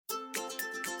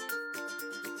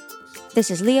This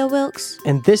is Leah Wilkes.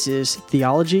 And this is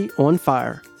Theology on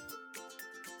Fire.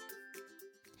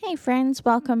 Hey friends,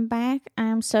 welcome back.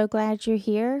 I'm so glad you're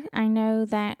here. I know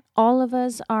that all of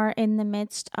us are in the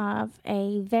midst of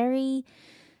a very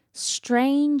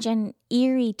strange and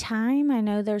eerie time. I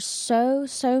know there's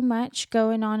so much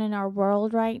going on in our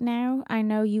world right now. I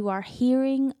know you are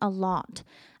hearing a lot.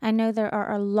 I know there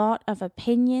are a lot of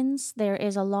opinions. There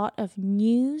is a lot of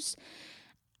news.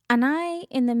 And I,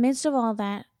 in the midst of all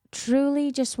that,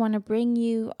 truly just want to bring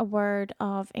you a word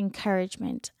of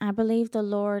encouragement. I believe the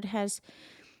Lord has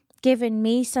given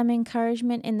me some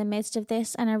encouragement in the midst of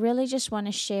this, and I really just want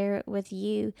to share it with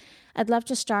you. I'd love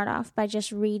to start off by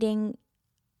just reading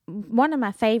one of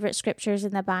my favorite scriptures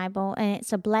in the Bible, and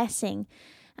it's a blessing.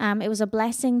 It was a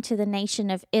blessing to the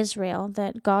nation of Israel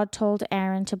that God told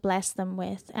Aaron to bless them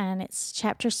with, and it's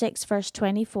chapter 6, verse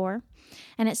 24,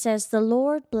 and it says, "The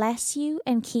Lord bless you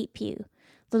and keep you.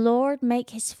 The Lord make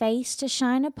his face to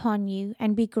shine upon you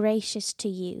and be gracious to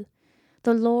you.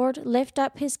 The Lord lift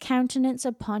up his countenance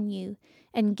upon you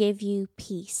and give you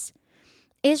peace."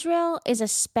 Israel is a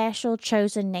special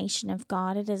chosen nation of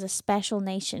God. It is a special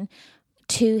nation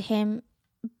to him,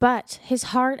 but his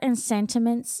heart and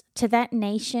sentiments to that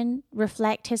nation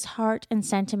reflect his heart and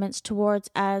sentiments towards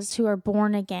us who are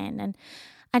born again. And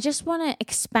I just want to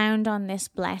expound on this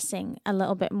blessing a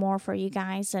little bit more for you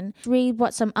guys and read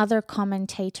what some other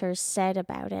commentators said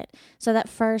about it. So that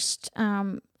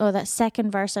that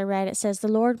second verse I read, it says, "The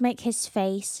Lord make his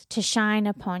face to shine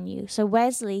upon you." So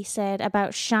Wesley said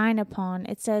about shine upon,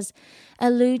 it says,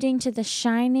 alluding to the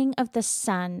shining of the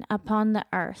sun upon the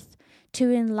earth,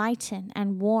 to enlighten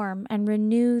and warm and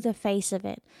renew the face of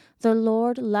it. The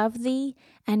Lord love thee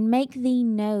and make thee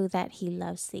know that he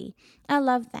loves thee. I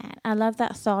love that. I love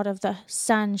that thought of the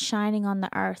sun shining on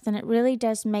the earth, and it really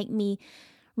does make me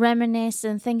reminisce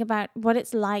and think about what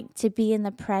it's like to be in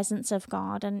the presence of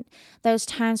God and those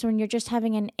times when you're just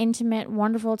having an intimate,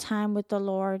 wonderful time with the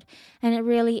Lord. And it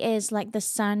really is like the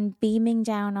sun beaming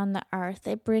down on the earth.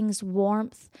 It brings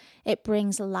warmth. It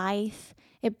brings life.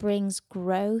 It brings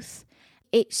growth.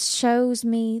 It shows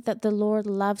me that the Lord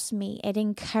loves me. It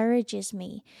encourages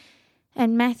me.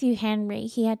 And Matthew Henry,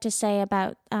 he had to say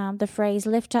about the phrase,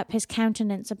 lift up his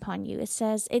countenance upon you. It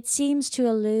says, it seems to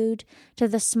allude to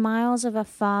the smiles of a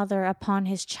father upon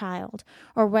his child.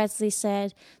 Or Wesley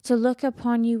said, to look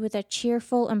upon you with a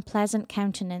cheerful and pleasant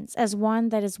countenance, as one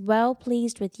that is well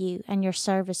pleased with you and your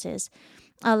services.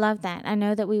 I love that. I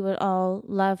know that we would all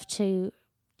love to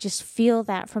just feel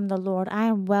that from the Lord. I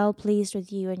am well pleased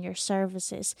with you and your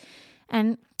services.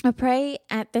 And I pray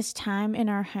at this time in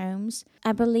our homes,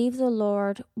 I believe the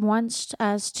Lord wants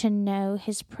us to know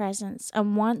his presence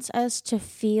and wants us to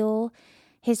feel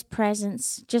his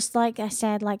presence, just like I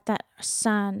said, like that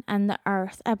sun and the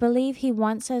earth. I believe he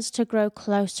wants us to grow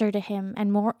closer to him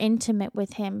and more intimate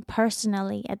with him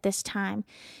personally at this time.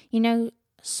 You know,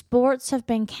 sports have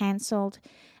been canceled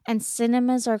and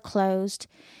cinemas are closed.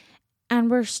 And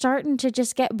we're starting to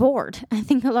just get bored. I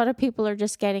think a lot of people are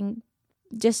just getting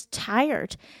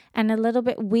tired and a little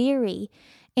bit weary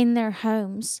in their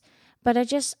homes. But I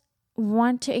just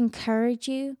want to encourage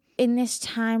you in this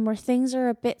time where things are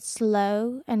a bit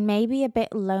slow and maybe a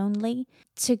bit lonely,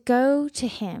 to go to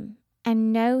him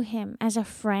and know him as a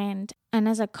friend and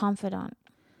as a confidant.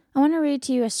 I want to read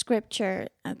to you a scripture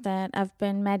that I've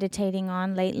been meditating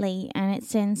on lately, and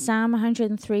it's in Psalm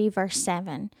 103, verse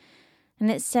 7. And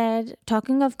it said,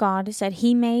 talking of God, it said,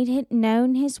 he made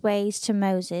known his ways to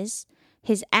Moses,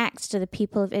 his acts to the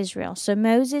people of Israel. So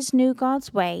Moses knew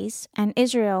God's ways, and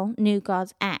Israel knew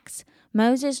God's acts.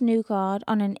 Moses knew God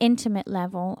on an intimate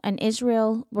level, and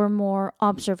Israel were more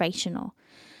observational.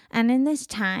 And in this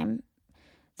time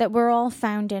that we're all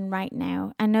found in right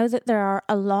now, I know that there are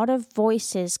a lot of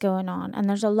voices going on, and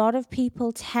there's a lot of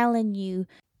people telling you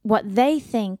what they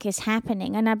think is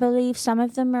happening. And I believe some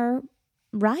of them are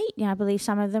right. I believe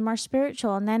some of them are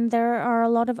spiritual. And then there are a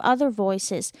lot of other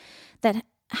voices that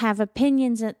have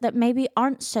opinions that maybe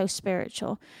aren't so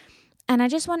spiritual. And I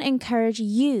just want to encourage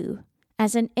you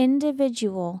as an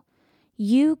individual,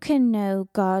 you can know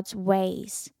God's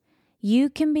ways. You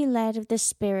can be led of the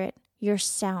Spirit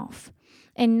yourself.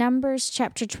 In Numbers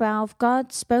chapter 12,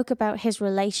 God spoke about his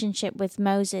relationship with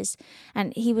Moses,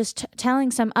 and he was telling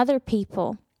some other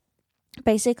people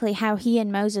basically how he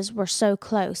and Moses were so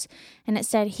close. And it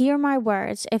said, hear my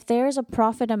words. If there is a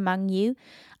prophet among you,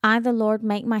 I, the Lord,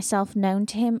 make myself known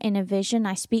to him in a vision.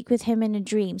 I speak with him in a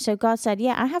dream. So God said,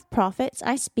 yeah, I have prophets.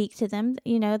 I speak to them.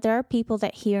 You know, there are people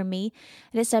that hear me.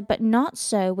 And it said, but not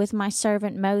so with my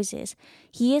servant Moses.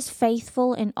 He is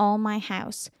faithful in all my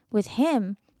house. With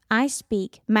him, I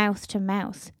speak mouth to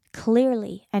mouth,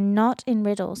 clearly and not in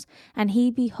riddles, and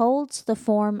he beholds the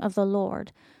form of the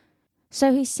Lord.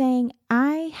 So he's saying,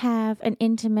 I have an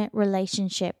intimate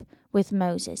relationship with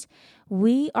Moses.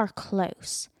 We are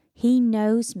close. He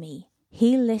knows me.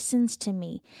 He listens to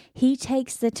me. He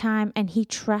takes the time and he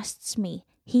trusts me.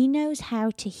 He knows how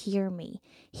to hear me.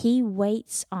 He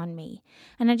waits on me.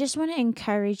 And I just want to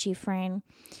encourage you, friend,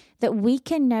 that we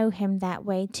can know him that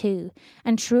way too.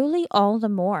 And truly all the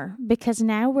more, because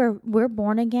now we're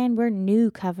born again. We're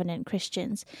new covenant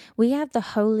Christians. We have the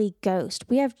Holy Ghost.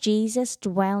 We have Jesus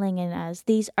dwelling in us.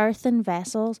 These earthen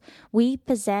vessels, we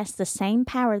possess the same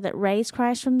power that raised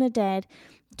Christ from the dead,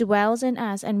 dwells in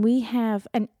us. And we have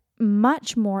an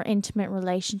much more intimate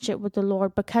relationship with the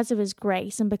Lord because of his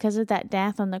grace and because of that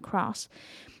death on the cross.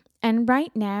 And right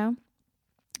now,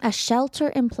 a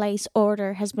shelter-in-place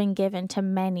order has been given to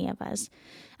many of us.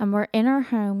 And we're in our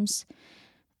homes,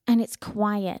 and it's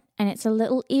quiet, and it's a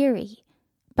little eerie.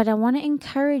 But I want to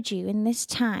encourage you in this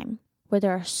time where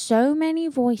there are so many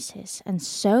voices and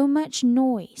so much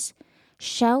noise,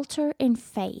 shelter in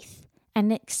faith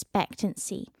and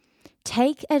expectancy.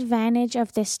 Take advantage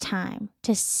of this time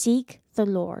to seek the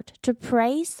Lord, to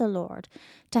praise the Lord,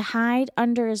 to hide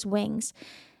under his wings.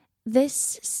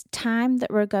 This time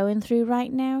that we're going through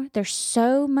right now, there's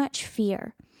so much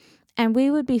fear. And we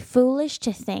would be foolish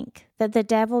to think that the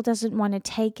devil doesn't want to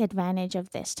take advantage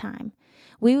of this time.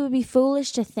 We would be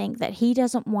foolish to think that he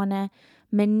doesn't want to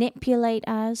manipulate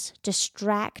us,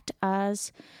 distract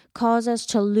us, cause us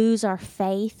to lose our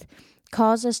faith,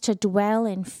 cause us to dwell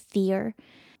in fear.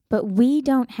 But we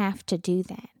don't have to do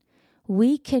that.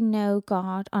 We can know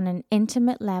God on an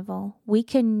intimate level. We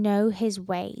can know his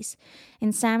ways.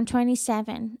 In Psalm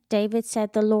 27, David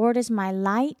said, "The Lord is my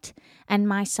light and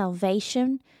my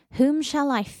salvation. Whom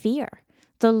shall I fear?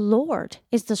 The Lord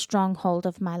is the stronghold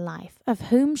of my life. Of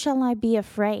whom shall I be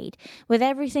afraid?" With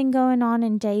everything going on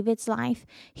in David's life,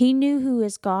 he knew who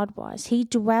his God was. He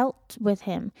dwelt with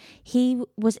him. He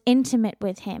was intimate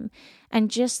with him. And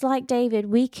just like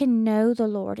David, we can know the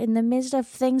Lord in the midst of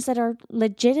things that are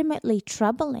legitimately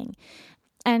troubling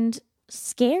and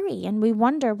scary. And we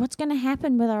wonder, what's going to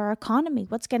happen with our economy?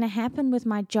 What's going to happen with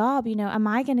my job? Am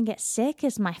I going to get sick?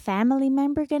 Is my family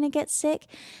member going to get sick?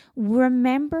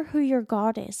 Remember who your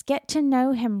God is. Get to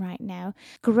know him right now.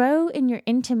 Grow in your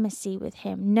intimacy with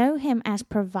him. Know him as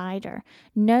provider.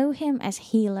 Know him as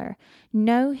healer.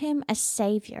 Know him as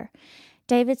savior.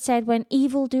 David said, "When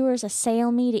evildoers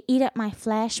assail me to eat up my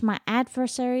flesh, my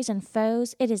adversaries and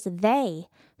foes, it is they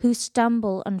who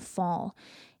stumble and fall."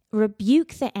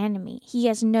 Rebuke the enemy. He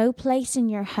has no place in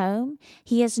your home.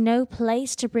 He has no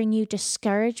place to bring you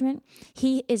discouragement.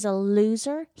 He is a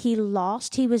loser. He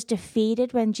lost. He was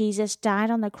defeated when Jesus died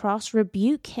on the cross.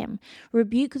 Rebuke him.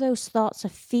 Rebuke those thoughts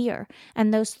of fear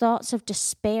and those thoughts of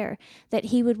despair that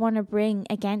he would want to bring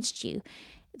against you.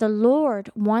 The Lord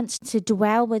wants to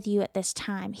dwell with you at this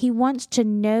time. He wants to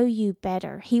know you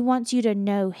better. He wants you to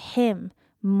know him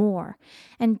more.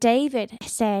 And David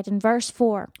said in verse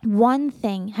 4, "One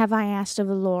thing have I asked of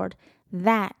the Lord,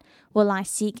 that will I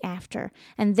seek after."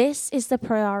 And this is the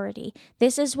priority.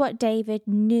 This is what David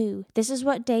knew. This is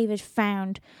what David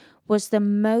found was the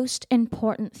most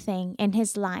important thing in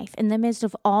his life. In the midst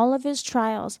of all of his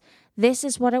trials, this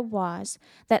is what it was,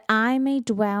 "that I may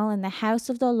dwell in the house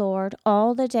of the Lord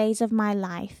all the days of my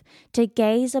life, to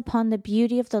gaze upon the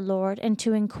beauty of the Lord and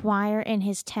to inquire in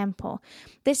his temple."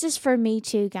 This is for me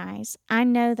too, guys. I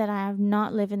know that I have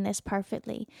not lived in this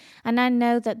perfectly. And I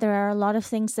know that there are a lot of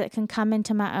things that can come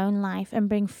into my own life and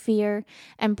bring fear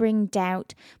and bring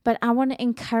doubt. But I want to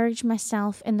encourage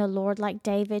myself in the Lord like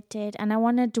David did. And I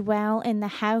want to dwell in the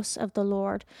house of the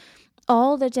Lord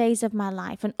all the days of my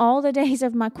life and all the days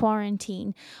of my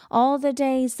quarantine, all the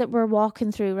days that we're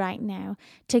walking through right now,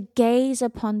 to gaze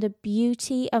upon the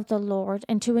beauty of the Lord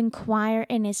and to inquire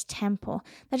in his temple.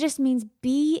 That just means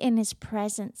be in his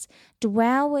presence,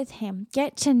 dwell with him,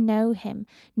 get to know him,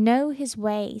 know his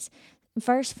ways.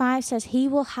 Verse 5 says, "He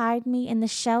will hide me in the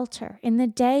shelter in the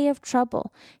day of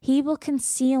trouble. He will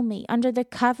conceal me under the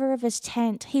cover of his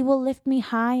tent. He will lift me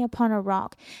high upon a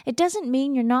rock." It doesn't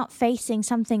mean you're not facing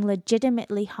something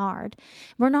legitimately hard.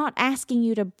 We're not asking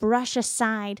you to brush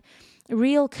aside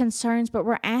real concerns, but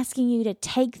we're asking you to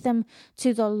take them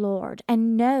to the Lord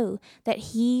and know that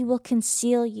he will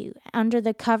conceal you under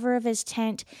the cover of his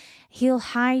tent. He'll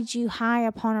hide you high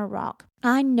upon a rock.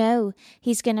 I know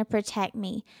he's going to protect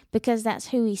me because that's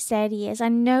who he said he is. I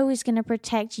know he's going to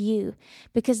protect you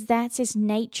because that's his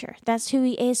nature. That's who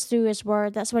he is through his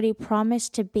word. That's what he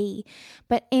promised to be.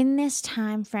 But in this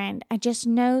time, friend, I just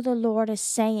know the Lord is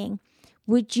saying,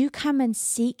 would you come and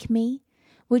seek me?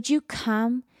 Would you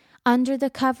come? under the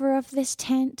cover of this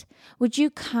tent? Would you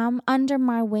come under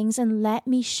my wings and let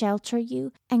me shelter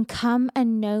you, and come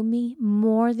and know me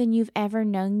more than you've ever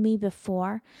known me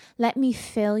before? Let me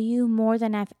fill you more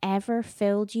than I've ever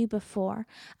filled you before.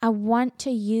 I want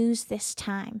to use this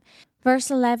time.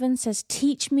 Verse 11 says,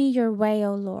 "Teach me your way,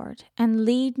 O Lord, and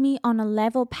lead me on a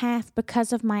level path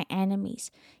because of my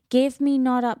enemies. Give me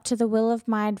not up to the will of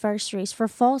my adversaries, for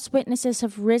false witnesses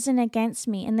have risen against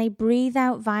me, and they breathe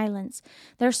out violence."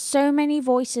 There's so many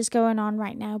voices going on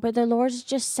right now, but the Lord is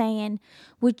just saying,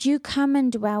 would you come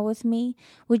and dwell with me?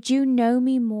 Would you know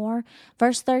me more?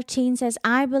 Verse 13 says,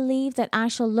 "I believe that I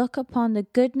shall look upon the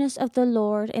goodness of the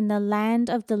Lord in the land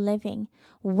of the living."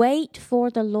 Wait for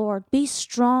the Lord. Be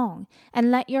strong, and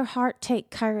let your heart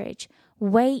take courage.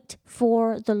 Wait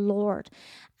for the Lord.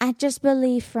 I just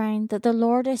believe, friend, that the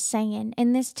Lord is saying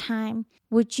in this time,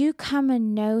 would you come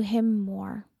and know him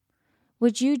more?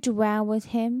 Would you dwell with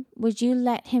him? Would you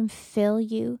let him fill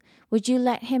you? Would you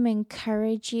let him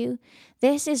encourage you?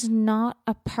 This is not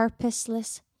a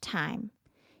purposeless time.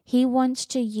 He wants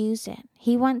to use it.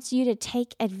 He wants you to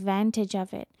take advantage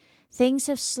of it. Things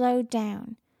have slowed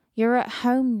down. You're at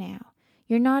home now.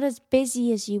 You're not as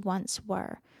busy as you once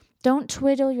were. Don't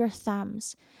twiddle your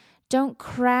thumbs. Don't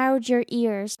crowd your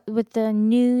ears with the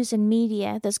news and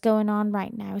media that's going on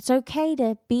right now. It's okay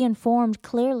to be informed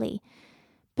clearly,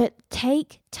 but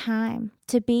take time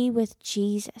to be with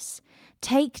Jesus.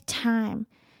 Take time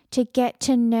to get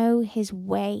to know his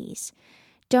ways.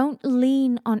 Don't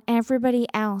lean on everybody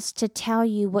else to tell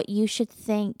you what you should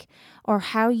think or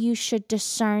how you should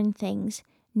discern things.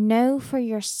 Know for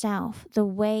yourself the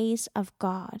ways of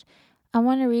God. I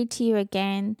want to read to you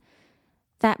again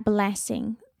that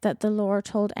blessing that the Lord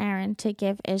told Aaron to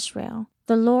give Israel.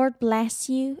 "The Lord bless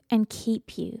you and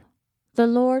keep you. The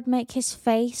Lord make his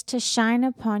face to shine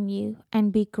upon you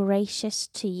and be gracious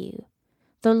to you.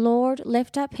 The Lord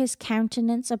lift up his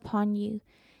countenance upon you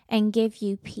and give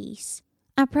you peace."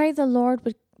 I pray the Lord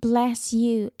would bless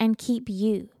you and keep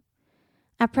you.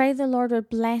 I pray the Lord would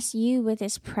bless you with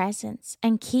his presence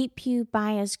and keep you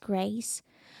by his grace.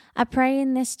 I pray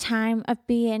in this time of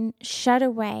being shut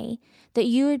away, that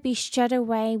you would be shut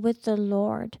away with the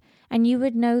Lord, and you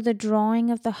would know the drawing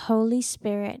of the Holy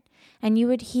Spirit, and you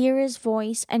would hear his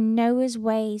voice and know his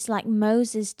ways like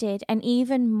Moses did, and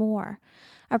even more.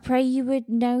 I pray you would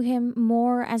know him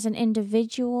more as an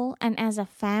individual and as a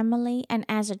family and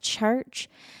as a church.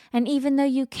 And even though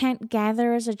you can't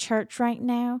gather as a church right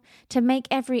now, to make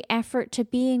every effort to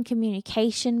be in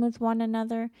communication with one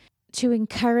another, to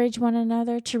encourage one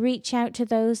another, to reach out to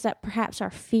those that perhaps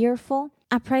are fearful.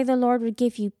 I pray the Lord would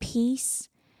give you peace.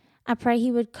 I pray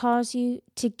he would cause you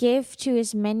to give to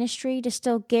his ministry, to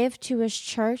still give to his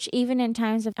church, even in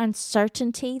times of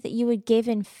uncertainty, that you would give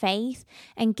in faith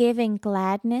and give in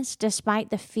gladness despite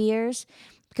the fears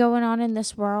going on in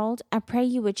this world. I pray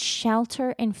you would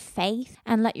shelter in faith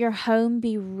and let your home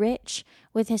be rich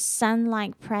with his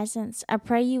sun-like presence. I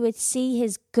pray you would see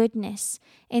his goodness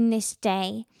in this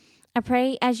day. I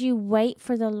pray as you wait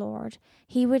for the Lord,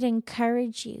 he would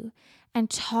encourage you and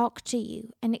talk to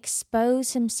you and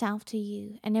expose himself to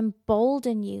you and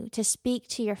embolden you to speak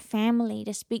to your family,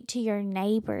 to speak to your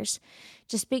neighbors,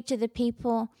 to speak to the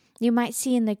people you might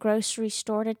see in the grocery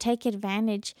store, to take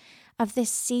advantage of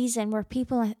this season where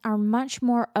people are much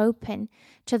more open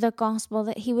to the gospel,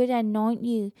 that he would anoint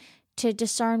you to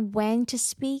discern when to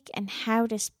speak and how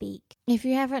to speak. If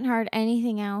you haven't heard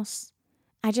anything else,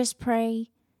 I just pray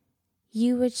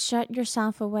you would shut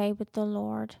yourself away with the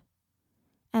Lord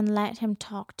and let him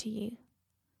talk to you.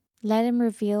 Let him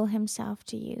reveal himself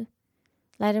to you.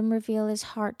 Let him reveal his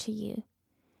heart to you,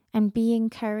 and be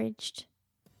encouraged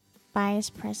by his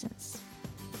presence.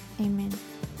 Amen.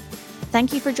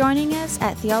 Thank you for joining us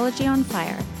at Theology on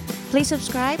Fire. Please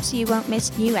subscribe so you won't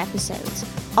miss new episodes.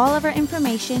 All of our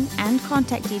information and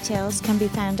contact details can be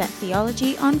found at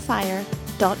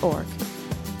theologyonfire.org.